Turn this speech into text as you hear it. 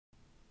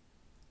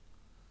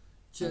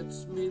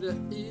Checks me the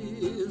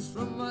ears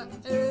from my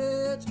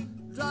head,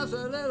 drives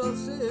her little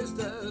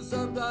sister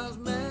sometimes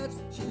mad.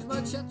 She's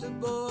my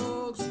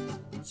chatterbox,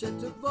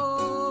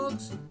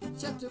 chatterbox,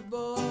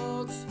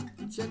 chatterbox,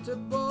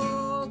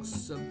 chatterbox.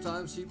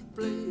 Sometimes she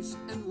plays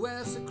and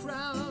wears a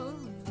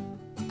crown,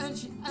 and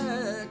she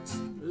acts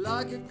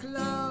like a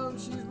clown.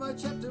 She's my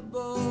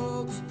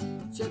chatterbox,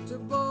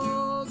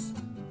 chatterbox,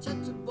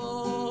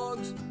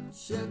 chatterbox,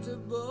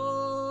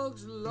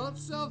 chatterbox.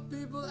 Lots of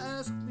people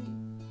ask me,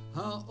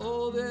 how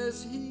old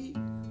is he?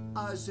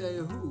 I say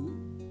who?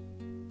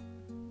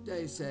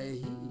 They say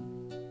he.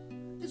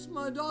 It's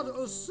my daughter.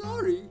 Oh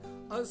sorry,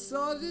 I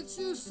thought it's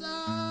your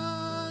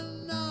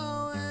son.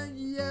 No, and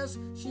yes,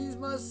 she's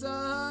my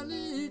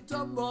sunny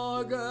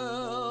tomboy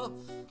girl,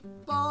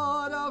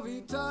 part of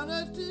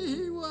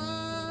eternity.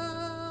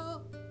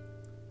 Well,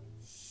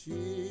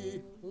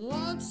 she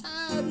once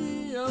had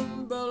the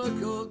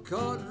umbilical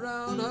cord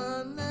round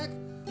her neck.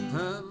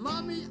 Her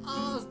mommy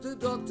asked the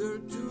doctor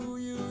to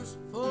use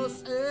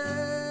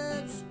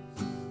forceps.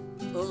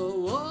 Oh,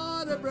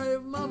 what a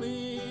brave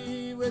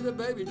mommy, with a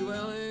baby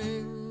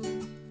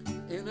dwelling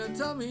in her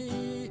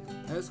tummy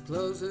as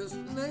closest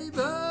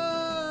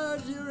neighbor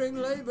during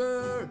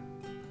labor.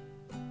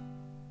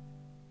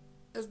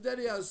 As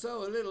daddy I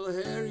saw a little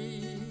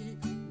hairy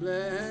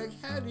black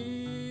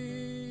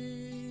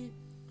hattie.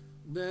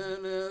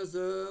 Then as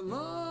the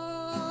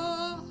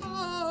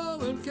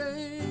moment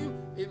came,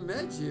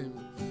 imagine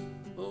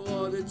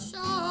what a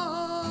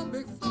charm,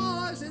 big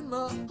voice in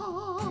my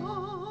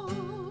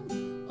arm.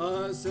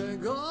 I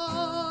thank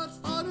God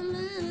for the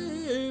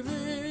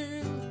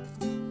living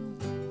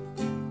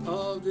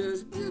of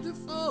this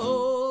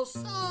beautiful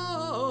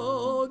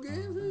soul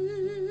giving.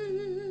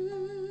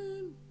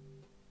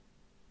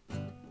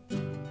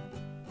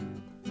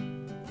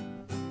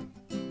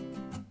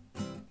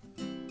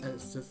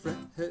 As a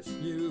fresh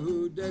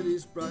new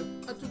daddy's bride,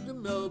 I took the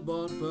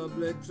Melbourne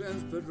public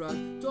transport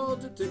ride,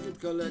 told the ticket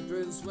collector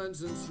in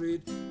Swanston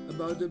Street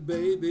about the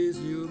baby's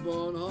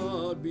newborn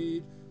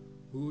heartbeat,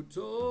 who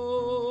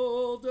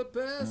told the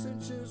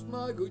passengers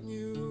my good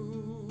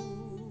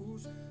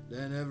news.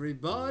 Then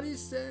everybody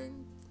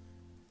sang,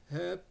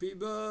 happy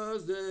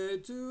birthday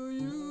to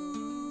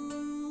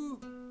you.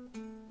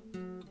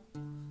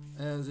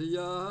 As a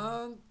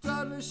young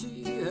toddler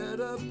she had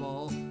a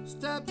ball,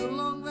 stepped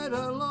along with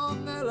her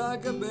long hair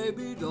like a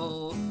baby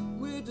doll,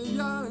 with a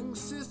young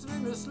sister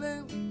in a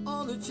sling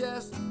on the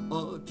chest,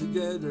 all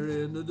together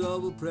in the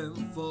double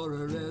pram for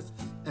a rest.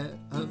 At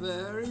a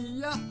very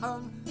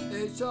young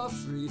age of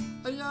 3,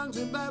 a young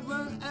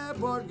Zimbabwean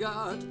airport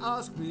guard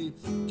asked me,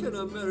 can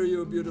I marry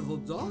your beautiful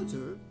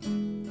daughter?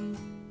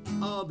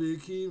 I'll be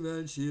keen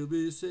when she'll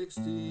be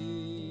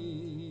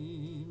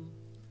 16.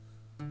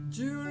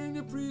 During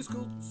the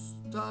preschool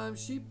time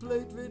she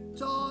played with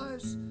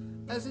toys.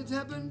 As it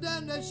happened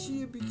then that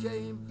she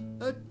became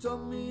a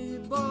Tommy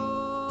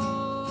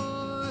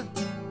boy.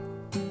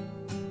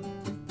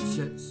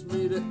 Checks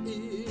me the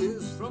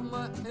ears from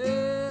my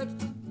head,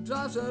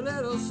 drives her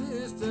little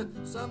sister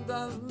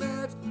sometimes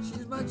mad.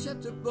 She's my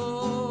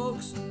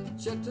chatterbox,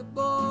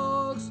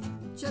 chatterbox,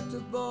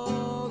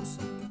 chatterbox,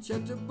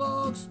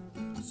 chatterbox.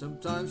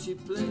 Sometimes she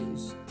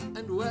plays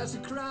and wears a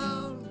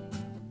crown,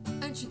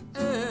 and she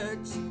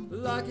acts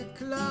like a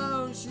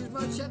clown. She's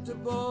my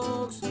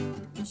chatterbox,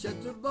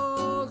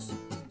 chatterbox,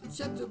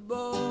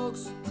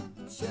 chatterbox,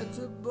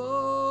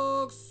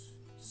 chatterbox.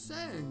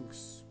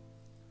 Thanks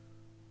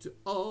to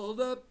all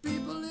the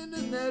people in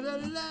the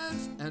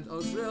Netherlands and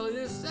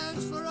Australia.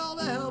 Thanks for all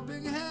the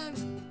helping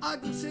hands. I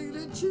could sing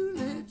the tune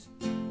it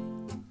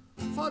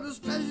for the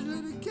special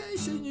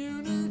education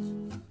unit.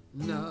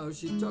 Now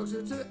she talks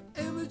with her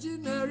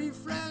imaginary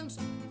friends,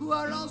 who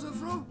are also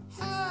from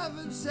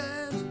heaven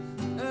sent,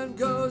 and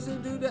goes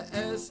into the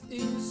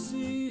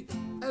SEC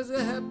as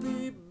a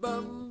happy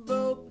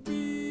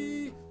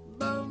bumblebee,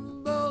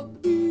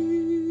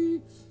 bumblebee.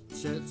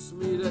 Checks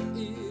me the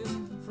ears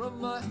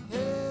from my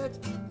head,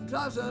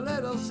 drives her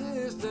little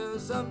sister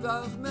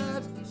sometimes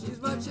mad. She's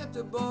my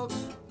chatterbox,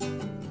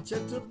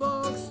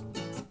 chatterbox,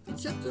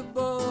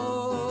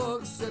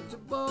 chatterbox,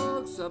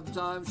 chatterbox.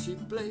 Sometimes she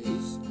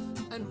plays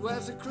and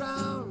wears a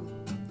crown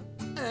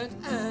and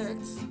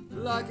acts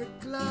like a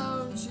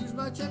clown. She's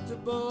my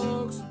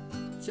chatterbox,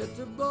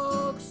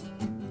 chatterbox,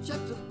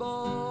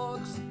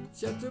 chatterbox,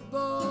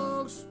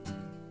 chatterbox.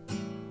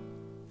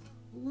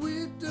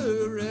 With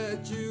the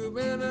red tube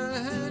in her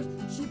hand,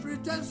 she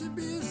pretends to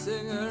be a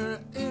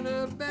singer in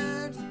a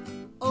band.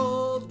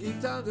 Old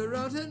guitar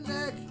around her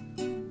neck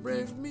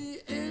brings me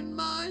in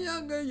my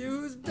younger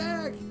years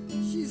back.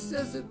 She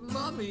says that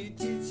mommy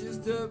teaches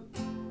the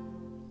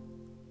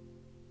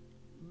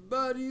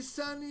buddy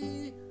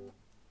Sonny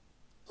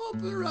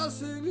opera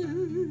singing.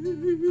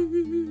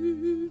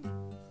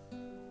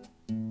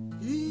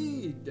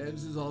 He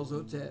dances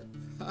also tap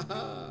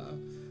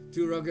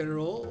to rock and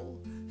roll,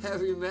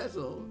 heavy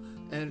metal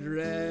and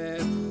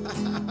rap.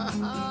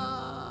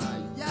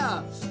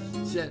 Yeah,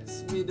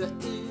 checks me the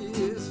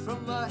ears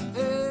from my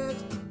head,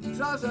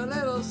 drives a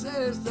little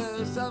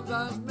sister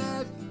sometimes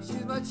mad.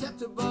 She's my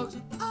chatterbox,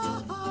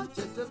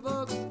 chatterbox.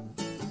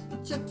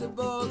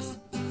 Chatterbox,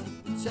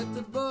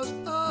 Chatterbox,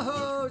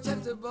 oh,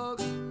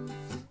 Chatterbox,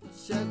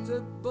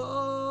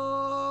 Chatterbox.